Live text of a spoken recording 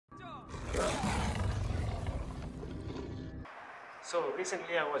So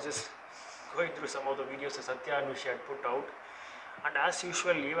recently I was just going through some of the videos that Satya and Vishi had put out, and as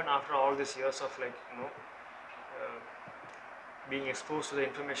usual, even after all these years of being exposed to the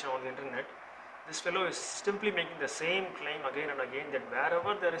information on the internet, this fellow is simply making the same claim again and again that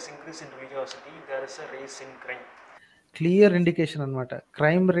wherever there is increase in religiosity, there is a rise in crime. Clear indication అనమాట.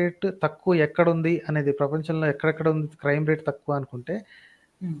 Crime rate తక్కువ ఎక్కడుంది అనేది, ప్రపంచంలో ఎక్కడెక్కడ ఉంది crime rate తక్కువ అనుకుంటే,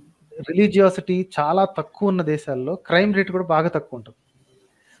 religiosity చాలా తక్కువ ఉన్న దేశాల్లో క్రైమ్ రేట్ కూడా బాగా తక్కువ ఉంటుంది.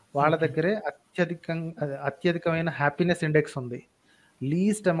 వాళ్ళ దగ్గరే అత్యధికమైన హ్యాపీనెస్ ఇండెక్స్ ఉంది,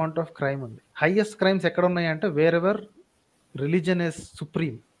 లీస్ట్ అమౌంట్ ఆఫ్ క్రైమ్ ఉంది. హైయెస్ట్ క్రైమ్స్ ఎక్కడ ఉన్నాయంటే wear ever religion is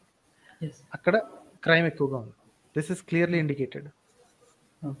supreme, అక్కడ క్రైమ్ ఎక్కువగా ఉంది. This is clearly indicated.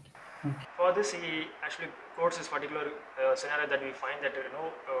 For this, he actually quotes this particular scenario that we find that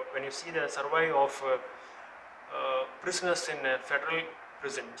when you see the survey of prisoners in federal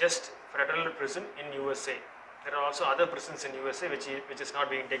prison, just federal prison in USA. There are also other prisons in USA which is not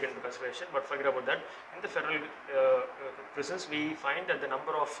being taken into consideration, but forget about that. In the federal prisons, we find that the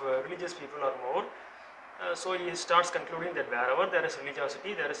number of religious people are more. So he starts concluding that wherever there is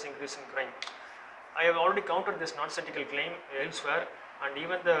religiosity, there is increase in crime. I have already countered this nonsensical claim elsewhere, and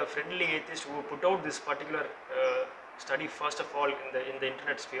even the friendly atheist who put out this particular study first of all in the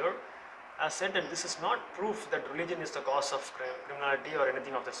internet sphere has said that this is not proof that religion is the cause of criminality or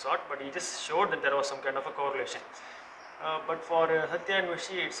anything of the sort, but he just showed that there was some kind of a correlation. But for Satya and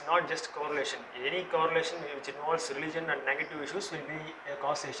Vishi, it's not just correlation. Any correlation which involves religion and negative issues will be a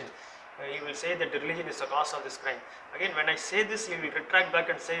causation. He will say that the religion is the cause of this crime. Again, when I say this, he will retract back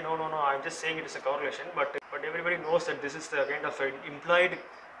and say, no, I'm just saying it is a correlation, but everybody knows that this is the kind of implied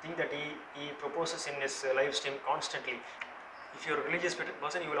thing that he proposes in his live stream constantly. If you're a religious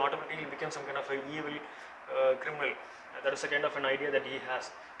person, you will automatically become some kind of an evil criminal. That is a kind of an idea that he has,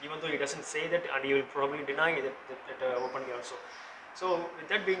 even though he doesn't say that, and he will probably deny that openly also. So with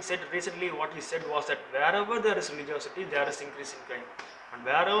that being said, recently what he said was that wherever there is religiosity, there is increase in crime. And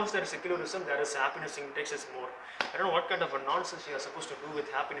wherever there is secularism, there is happiness index is more. I don't know what kind of a nonsense we are supposed to do with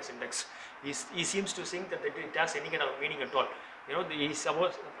happiness index. He seems to think that it has any kind of meaning at all. He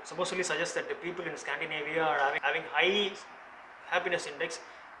supposedly suggests that the people in Scandinavia are having high happiness index,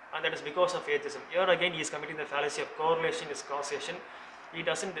 and that is because of atheism. Here again, he is committing the fallacy of correlation is causation. He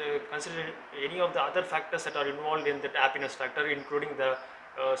doesn't consider any of the other factors that are involved in that happiness factor, including the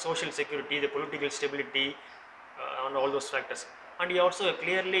social security, the political stability, and all those factors. And he also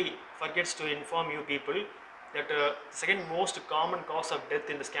clearly forgets to inform you people that the second most common cause of death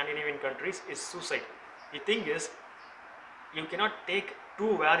in the Scandinavian countries is suicide. The thing is, you cannot take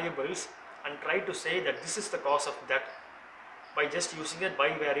two variables and try to say that this is the cause of that by just using a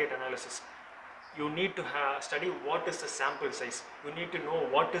bivariate analysis. You need to study what is the sample size. You need to know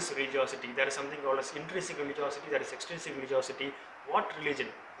what is religiosity. There is something called as intrinsic religiosity, there is extrinsic religiosity. What religion,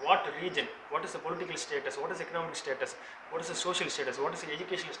 what region, what is the political status, what is economic status, what is the social status, what is the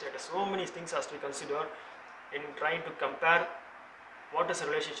educational status. So many things has to be considered in trying to compare what is the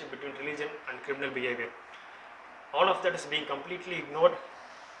relationship between religion and criminal behavior. All of that is being completely ignored.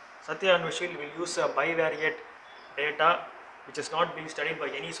 Satya and Vishi will use a bivariate data which is not being studied by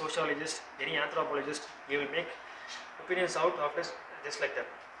any sociologist, any anthropologist. He will make opinions out of this just like that.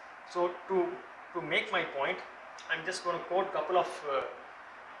 So to make my point, I'm just going to quote a couple of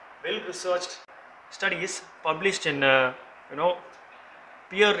well-researched studies published in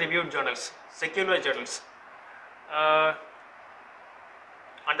peer-reviewed journals, secular journals,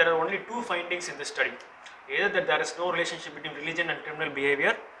 and there are only two findings in this study: either that there is no relationship between religion and criminal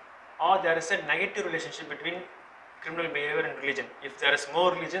behavior, or there is a negative relationship between criminal behavior and religion. If there is more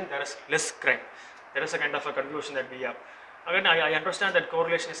religion, there is less crime. There is a kind of a conclusion that we have. Again, I understand that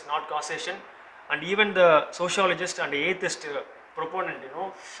correlation is not causation, and even the sociologist and the atheist proponent,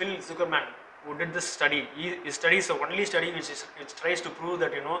 Phil Zuckerman, who did this study, his study is the only study which tries to prove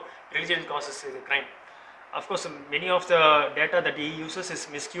that religion causes crime. Of course, many of the data that he uses is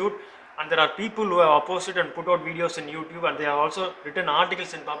miscued, and there are people who have opposed it and put out videos in YouTube, and they have also written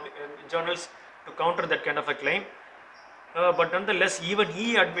articles in journals to counter that kind of a claim. But nonetheless, even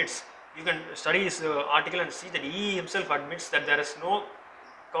he admits, you can study his article and see that he himself admits that there is no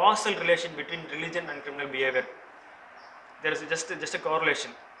causal relation between religion and criminal behavior. There is just a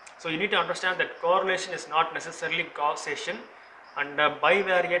correlation. So you need to understand that correlation is not necessarily causation, and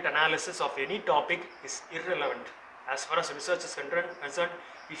bivariate analysis of any topic is irrelevant. As far as research is concerned,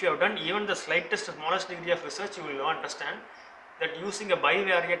 if you have done even the slightest, smallest degree of research, you will understand that using a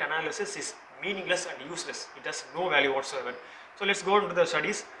bivariate analysis is meaningless and useless. It has no value whatsoever. So let's go into the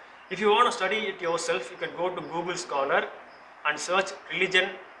studies. If you want to study it yourself, you can go to Google Scholar and search religion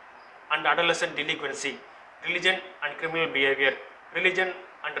and adolescent delinquency, religion and criminal behavior. religion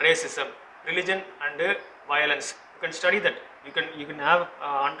and racism, religion and violence. You can study that. You can have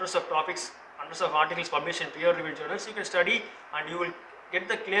hundreds of topics, hundreds of articles published in peer-reviewed journals. You can study and you will get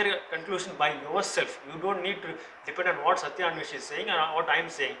the clear conclusion by yourself. You don't need to depend on what Satya Anvesh is saying or what I am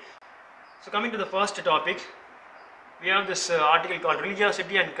saying. So coming to the first topic, we have this article called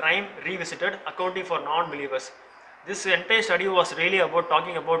Religiosity and Crime Revisited, Accounting for Non-Believers. This entire study was really about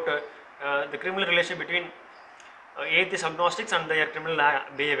talking about the criminal relation between atheist agnostics and their criminal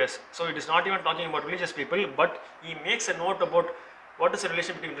behaviors. So it is not even talking about religious people, but he makes a note about what is the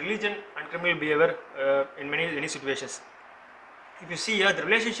relation between religion and criminal behavior in many situations. If you see here, the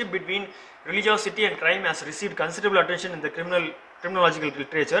relationship between religiosity and crime has received considerable attention in the criminological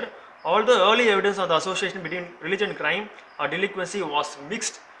literature. Although early evidence on the association between religion and crime or delinquency was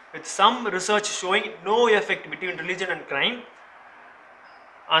mixed, with some research showing no effect between religion and crime,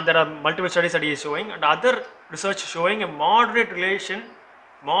 and there are multiple studies that he is showing, and other research showing a moderate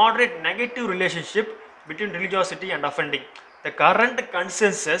negative relationship between religiosity and offending. The current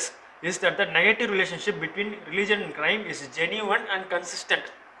consensus is that the negative relationship between religion and crime is genuine and consistent.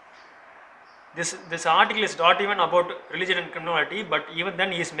 This article is not even about religion and criminality, but even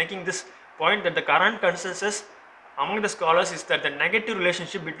then he is making this point that the current consensus among the scholars is that the negative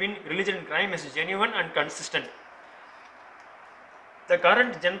relationship between religion and crime is genuine and consistent. The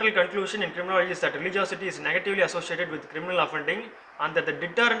current general conclusion in criminology is that religiosity is negatively associated with criminal offending, and that the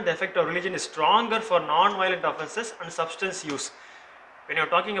deterrent effect of religion is stronger for non-violent offences and substance use. When you are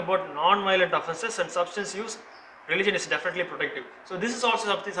talking about non-violent offences and substance use, religion is definitely protective. So this is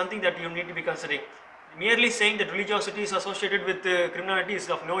also something that you need to be considering. Merely saying that religiosity is associated with criminality is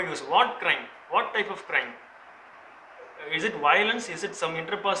of no use. What crime? What type of crime? Is it violence? Is it some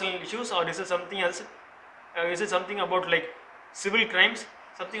interpersonal issues, or is it something else? Is it something about like civil crimes?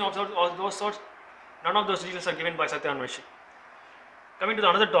 Something of those sorts? None of those details are given by Satya Anvesh. Coming to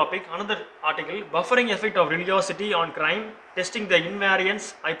another topic, another article, buffering effect of religiosity on crime, testing the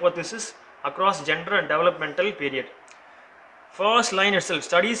invariance hypothesis across gender and developmental period. First line itself,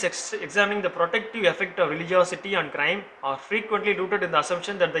 studies examining the protective effect of religiosity on crime are frequently rooted in the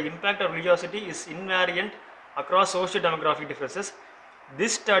assumption that the impact of religiosity is invariant across socio-demographic differences.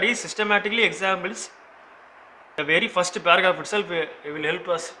 This study systematically examines the very first paragraph itself. Will help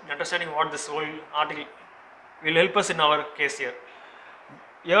us in understanding what this whole article will help us in our case here.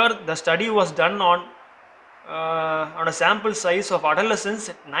 Here the study was done on a sample size of adolescents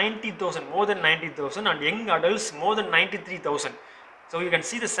 90,000, more than 90,000, and young adults more than 93,000. So you can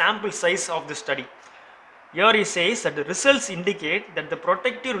see the sample size of the study. Here he says that the results indicate that the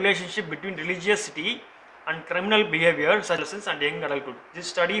protective relationship between religiosity and criminal behavior, such as adolescence and young adulthood. This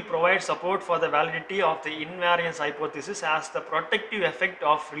study provides support for the validity of the invariance hypothesis, as the protective effect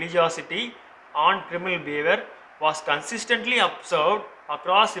of religiosity on criminal behavior was consistently observed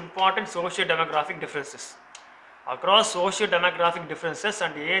across important socio-demographic differences. Across socio-demographic differences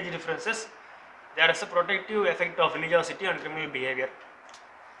and age differences, there is a protective effect of religiosity on criminal behavior.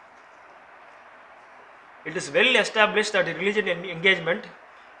 It is well established that religion engagement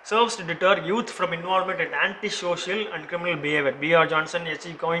serves to deter youth from involvement in antisocial and criminal behavior. B.R. Johnson,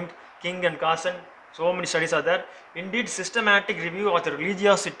 H.E. King and Carson, so many studies are there. Indeed, systematic review of the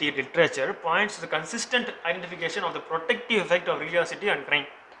religiosity literature points to the consistent identification of the protective effect of religiosity on crime,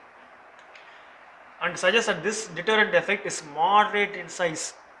 and suggests that this deterrent effect is moderate in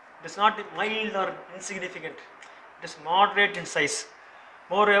size. It is not mild or insignificant. It is moderate in size.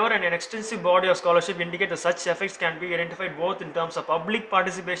 Moreover, an extensive body of scholarship indicates that such effects can be identified both in terms of public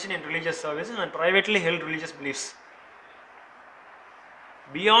participation in religious services and privately held religious beliefs.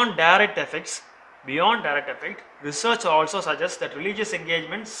 Beyond direct effect, research also suggests that religious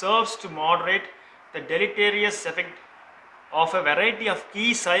engagement serves to moderate the deleterious effect of a variety of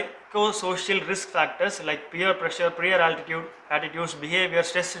key psychosocial risk factors like peer pressure, peer attitudes, behavior,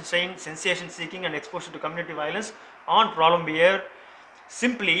 stress and strain, sensation seeking, and exposure to community violence on problem behavior.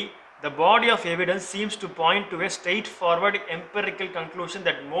 Simply, the body of evidence seems to point to a straightforward empirical conclusion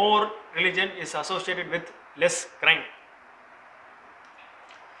that more religion is associated with less crime.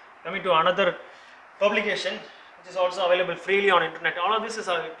 Coming to another publication, which is also available freely on internet. All of this is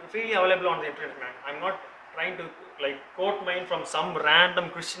freely available on the internet, man. I am not trying to quote mine from some random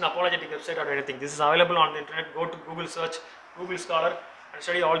Christian apologetic website or anything. This is available on the internet. Go to Google search, Google Scholar, and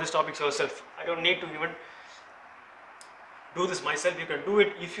study all these topics yourself. I don't need to even do this myself. You can do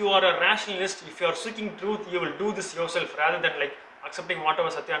it. If you are a rationalist, if you are seeking truth, you will do this yourself rather than accepting whatever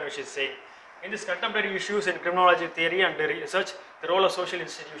Satya Anvesh is saying. In this contemporary issues in criminology theory and research, the role of social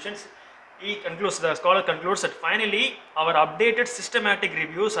institutions, the scholar concludes that finally our updated systematic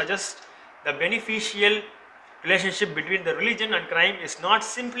review suggests the beneficial relationship between the religion and crime is not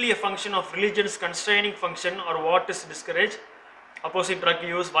simply a function of religion's constraining function or what is discouraged, opposing drug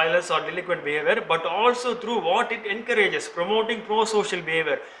use, violence or delinquent behavior, but also through what it encourages, promoting pro-social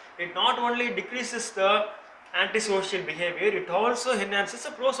behavior. It not only decreases the antisocial behavior, it also enhances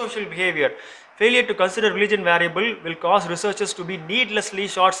the pro-social behavior. Failure to consider religion variable will cause researchers to be needlessly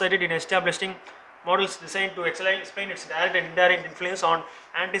short-sighted in establishing models designed to explain its direct and indirect influence on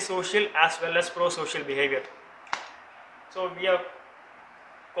antisocial as well as pro-social behavior. So we have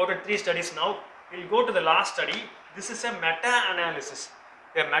quoted 3 studies now. We'll go to the last study. This is a meta-analysis.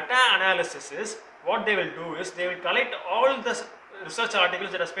 A meta-analysis is what they will do is they will collect all the research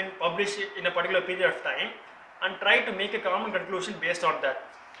articles that has been published in a particular period of time and try to make a common conclusion based on that.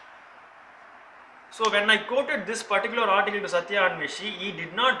 So when I quoted this particular article to Satya and Vishi, he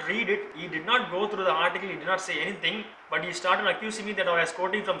did not read it, he did not go through the article, he did not say anything, but he started accusing me that I was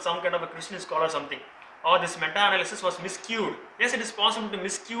quoting from some kind of a Christian scholar or something. Or this meta-analysis was miscued. Yes, it is possible to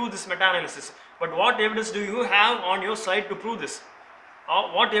miscue this meta-analysis, but what evidence do you have on your side to prove this?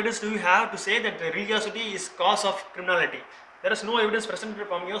 Or what evidence do you have to say that the religiosity is cause of criminality? There is no evidence presented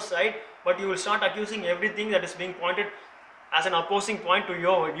from your side, but you will start accusing everything that is being pointed as an opposing point to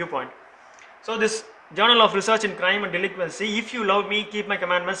your viewpoint. So this Journal of Research in Crime and Delinquency, If You Love Me, Keep My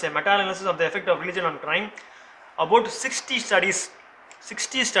Commandments, a meta-analysis of the effect of religion on crime. About 60 studies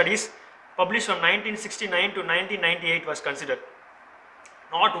published from 1969 to 1998 was considered.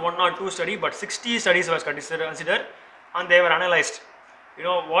 Not 1 or 2 studies, but 60 studies was considered, and they were analyzed. You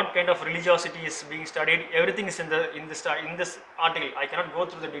know what kind of religiosity is being studied. Everything is in this article. I cannot go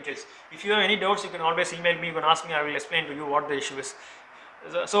through the details. If you have any doubts, you can always email me. You can ask me. I will explain to you what the issue is.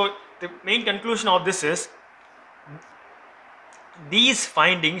 So the main conclusion of this is these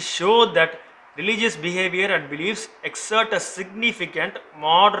findings show that religious behavior and beliefs exert a significant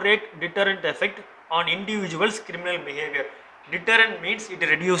moderate deterrent effect on individuals' criminal behavior. Deterrent means it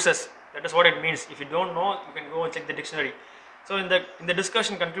reduces. That is what it means. If you don't know, you can go and check the dictionary. So in the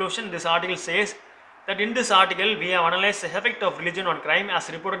discussion conclusion, this article says that in this article we have analyzed the effect of religion on crime as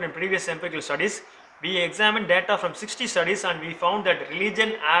reported in previous empirical studies. We examined data from 60 studies and we found that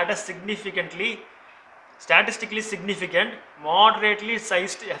religion had a statistically significant, moderately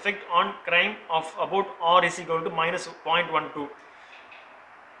sized effect on crime of about R is equal to minus 0.12.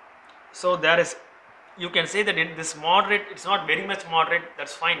 So there is, you can say that this moderate, it's not very much moderate,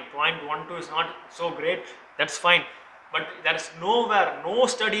 that's fine. 0.12 is not so great, that's fine. But there is nowhere, no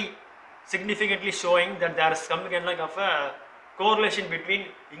study significantly showing that there is some kind of a correlation between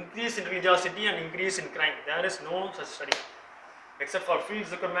increase in religiosity and increase in crime. There is no such study, except for Phil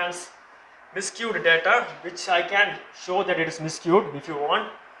Zuckerman's miscued data, which I can show that it is miscued if you want.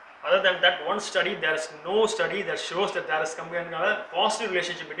 Other than that one study, there is no study that shows that there is some kind of a positive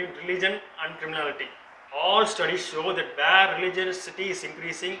relationship between religion and criminality. All studies show that where religiosity is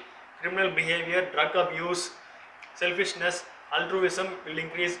increasing, criminal behavior, drug abuse, selfishness, altruism will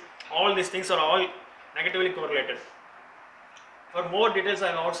increase. All these things are all negatively correlated. For more details, I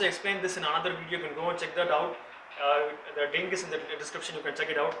have also explained this in another video. You can go and check that out. The link is in the description, you can check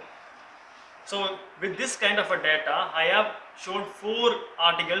it out. So with this kind of a data, I have shown 4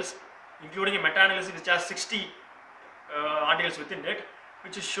 articles, including a meta-analysis which has 60 articles within it,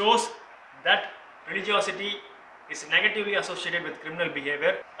 which shows that religiosity is negatively associated with criminal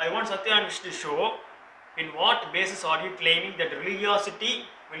behavior. I want Satya and Vish to show in what basis are you claiming that religiosity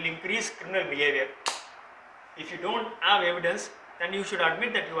will increase criminal behavior. If you don't have evidence, then you should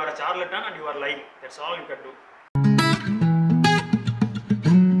admit that you are a charlatan and you are lying. That's all you can do.